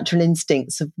our natural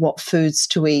instincts of what foods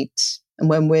to eat. And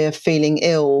when we're feeling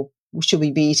ill, should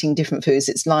we be eating different foods?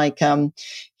 It's like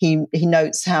he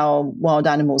notes how wild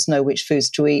animals know which foods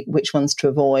to eat, which ones to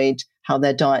avoid, how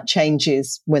their diet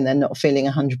changes when they're not feeling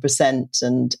 100%,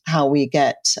 and how we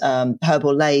get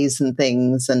herbal leys and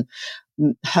things, and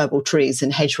herbal trees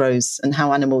and hedgerows, and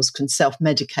how animals can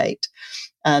self-medicate.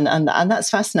 And that's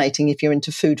fascinating if you're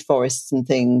into food forests and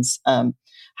things,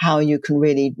 how you can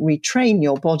really retrain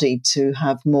your body to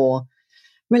have more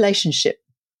relationship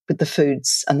with the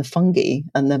foods and the fungi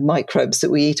and the microbes that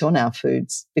we eat on our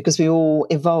foods, because we all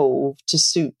evolve to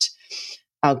suit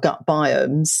our gut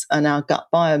biomes, and our gut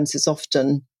biomes is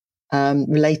often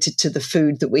related to the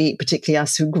food that we eat, particularly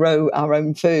us who grow our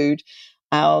own food.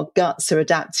 Our guts are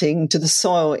adapting to the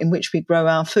soil in which we grow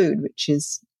our food, which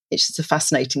is, it's just a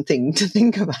fascinating thing to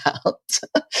think about,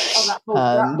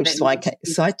 which is why I get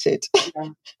excited. Yeah.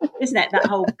 Isn't it? That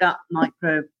whole gut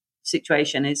microbe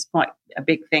situation is quite a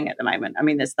big thing at the moment. I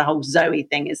mean, there's the whole Zoe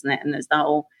thing, isn't it? And there's the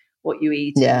whole what you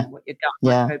eat and what your gut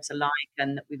microbes are like,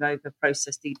 and that we've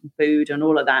over-processed eating food and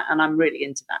all of that. And I'm really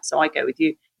into that. So I go with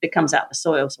you. It comes out of the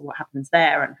soil. So what happens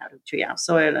there, and how do we treat our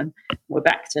soil? And we're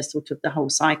back to sort of the whole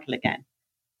cycle again.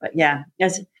 But yeah,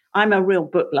 I'm a real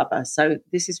book lover. So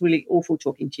this is really awful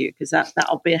talking to you, because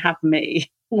that'll have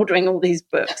me ordering all these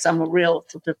books. I'm a real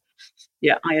sort of,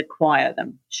 I acquire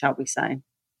them, shall we say.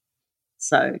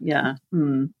 So, yeah.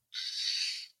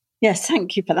 Yes,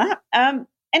 thank you for that.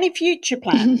 Any future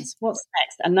plans? What's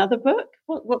next? Another book?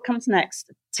 What comes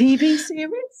next? TV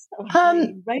series? Or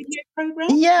a radio program?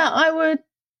 Yeah,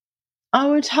 I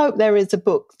would hope there is a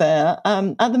book there.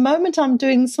 At the moment, I'm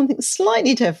doing something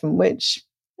slightly different, which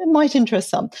it might interest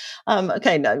some.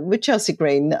 With Chelsea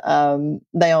Green,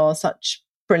 they are such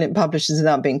brilliant publishers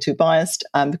without being too biased,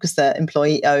 because they're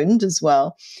employee owned as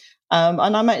well.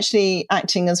 And I'm actually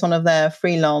acting as one of their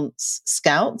freelance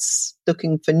scouts,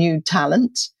 looking for new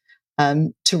talent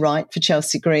to write for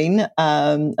Chelsea Green.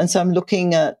 And so I'm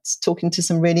looking at talking to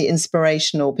some really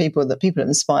inspirational people that have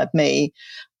inspired me,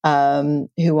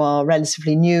 who are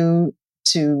relatively new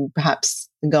to perhaps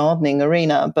the gardening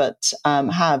arena, but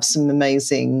have some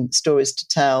amazing stories to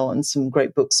tell and some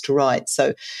great books to write.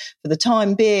 So for the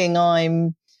time being,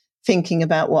 I'm thinking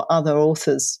about what other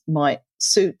authors might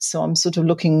suit. So I'm sort of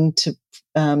looking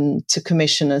to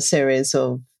commission a series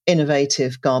of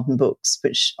innovative garden books,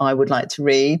 which I would like to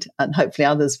read, and hopefully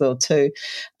others will too,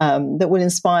 that will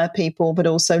inspire people, but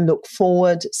also look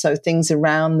forward. So things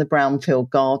around the brownfield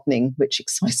gardening, which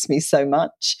excites me so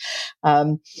much.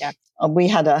 We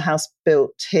had a house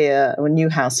built here, a new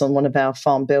house on one of our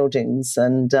farm buildings,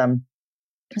 and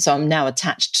so I'm now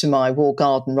attached to my wall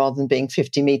garden rather than being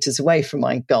 50 metres away from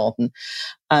my garden.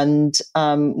 And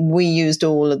we used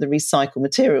all of the recycled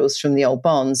materials from the old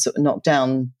barns that were knocked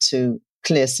down to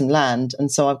clear some land.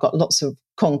 And so I've got lots of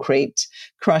concrete,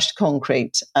 crushed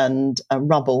concrete and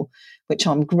rubble, which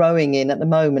I'm growing in at the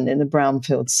moment in a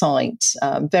brownfield site,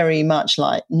 very much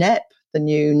like Knepp, the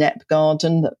new Knepp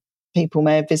garden that people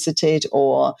may have visited,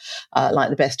 or like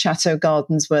the Beth Chatto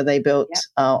gardens where they built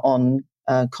on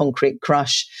concrete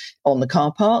crush on the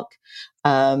car park,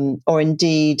 or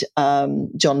indeed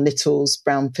John Little's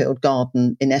brownfield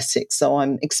garden in Essex. So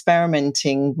I'm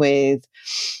experimenting with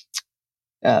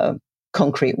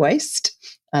concrete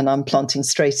waste, and I'm planting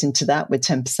straight into that with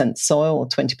 10% soil or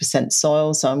 20%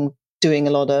 soil. So I'm doing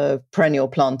a lot of perennial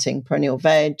planting, perennial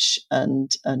veg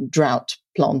and drought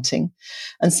planting.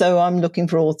 And so I'm looking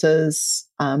for authors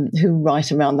who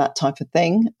write around that type of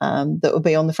thing, that will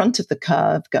be on the front of the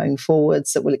curve going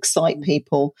forwards, that will excite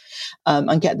people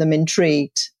and get them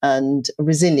intrigued and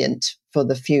resilient for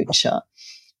the future.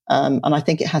 And I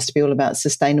think it has to be all about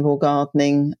sustainable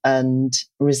gardening and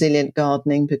resilient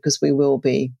gardening, because we will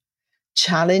be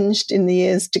challenged in the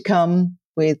years to come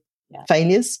with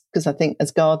failures, because I think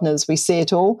as gardeners we see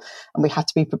it all, and we have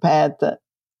to be prepared that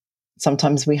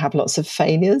sometimes we have lots of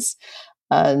failures,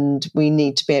 and we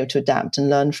need to be able to adapt and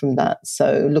learn from that.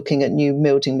 So looking at new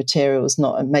mildewing materials,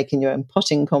 not making your own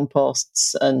potting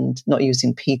composts and not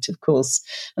using peat, of course,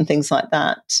 and things like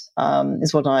that,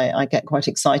 is what I get quite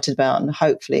excited about, and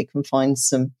hopefully can find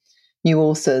some new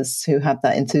authors who have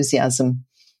that enthusiasm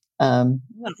for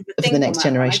the next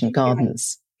generation of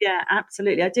gardeners. Yeah,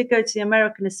 absolutely. I did go to the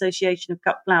American Association of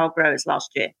Cut Flower Growers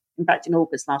last year, in fact, in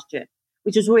August last year,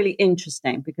 which was really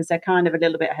interesting because they're kind of a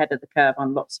little bit ahead of the curve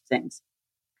on lots of things.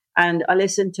 And I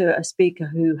listened to a speaker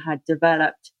who had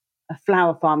developed a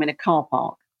flower farm in a car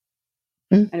park.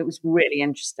 And it was really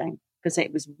interesting because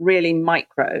it was really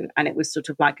micro, and it was sort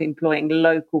of like employing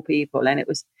local people. And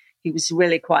he was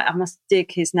really quite, I must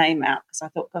dig his name out because I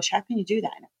thought, gosh, how can you do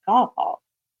that in a car park?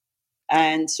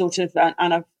 And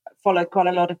and I've followed quite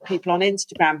a lot of people on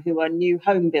Instagram who are new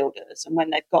home builders. And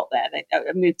when they've got there, they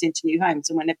moved into new homes.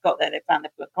 And when they've got there, they found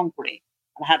they've got concrete.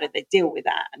 And how did they deal with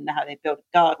that? And how they build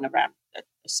a garden around a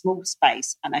small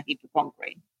space and a heap of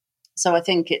concrete. So I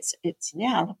think it's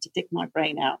I'll have to dig my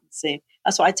brain out and see.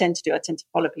 That's what I tend to do. I tend to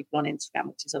follow people on Instagram,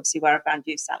 which is obviously where I found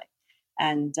you, Sally.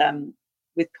 And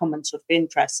with common sort of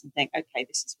interests, and think, okay,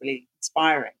 this is really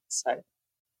inspiring. So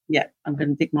yeah, I'm going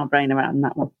to dig my brain around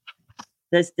that one.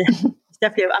 There's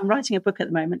definitely, I'm writing a book at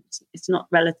the moment. It's not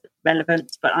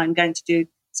relevant, but I'm going to do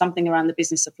something around the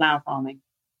business of flower farming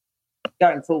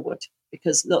going forward,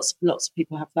 because lots of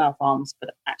people have flower farms,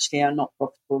 but actually are not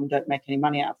profitable and don't make any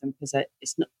money out of them because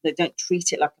they don't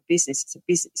treat it like a business. It's a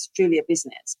business. It's truly a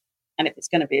business. And if it's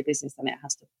going to be a business, then it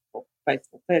has to both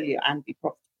fulfill you and be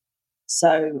profitable.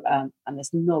 So, and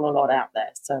there's not a lot out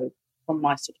there. So from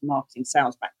my sort of marketing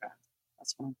sales background,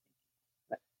 that's what I'm thinking.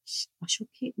 But I shall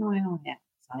keep my eye out.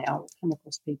 I will come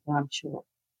across people, I'm sure.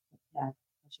 But, yeah,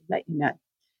 I should let you know.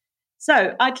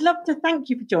 So I'd love to thank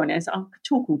you for joining us. I could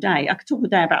talk all day. I could talk all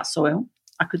day about soil.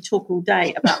 I could talk all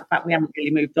day about the fact we haven't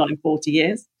really moved on in 40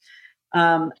 years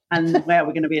and where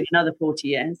we're going to be in another 40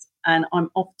 years. And I'm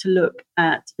off to look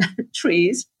at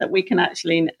trees that we can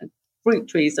actually, fruit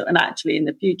trees that are actually in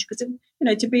the future. Because,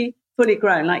 to be fully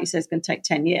grown, like you said, it's going to take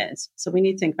 10 years. So we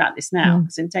need to think about this now,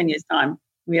 because in 10 years' time,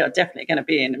 we are definitely going to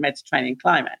be in a Mediterranean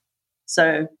climate.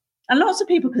 So, and lots of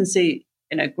people can see,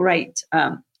 great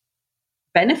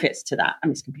benefits to that. I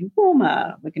mean, it's going to be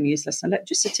warmer. We're going to use less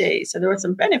electricity. So there are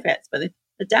some benefits, but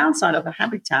the downside of a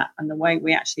habitat and the way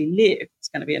we actually live is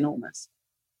going to be enormous.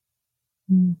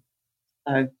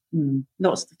 So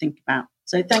lots to think about.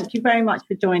 So thank you very much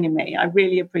for joining me. I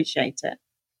really appreciate it.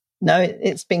 No,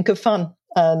 it's been good fun.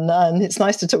 And it's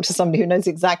nice to talk to somebody who knows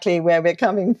exactly where we're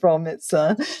coming from. It's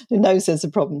who knows there's a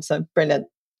problem. So brilliant.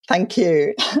 Thank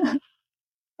you.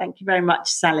 Thank you very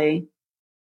much, Sally.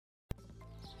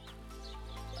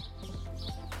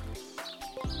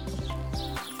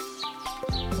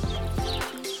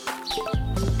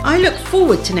 I look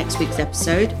forward to next week's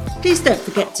episode. Please don't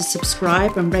forget to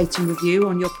subscribe and rate and review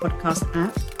on your podcast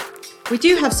app. We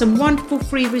do have some wonderful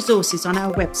free resources on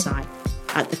our website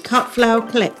at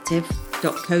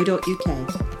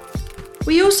thecutflowercollective.co.uk.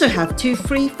 We also have 2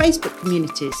 free Facebook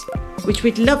communities, which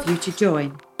we'd love you to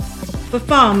join. For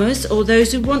farmers or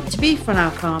those who want to be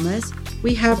flower farmers,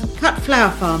 we have Cut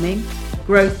Flower Farming,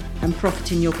 Growth and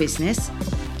Profit in Your Business.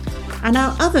 And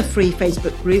our other free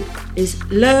Facebook group is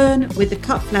Learn with the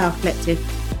Cut Flower Collective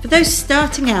for those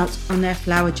starting out on their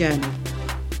flower journey.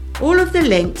 All of the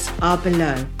links are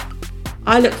below.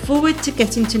 I look forward to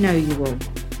getting to know you all.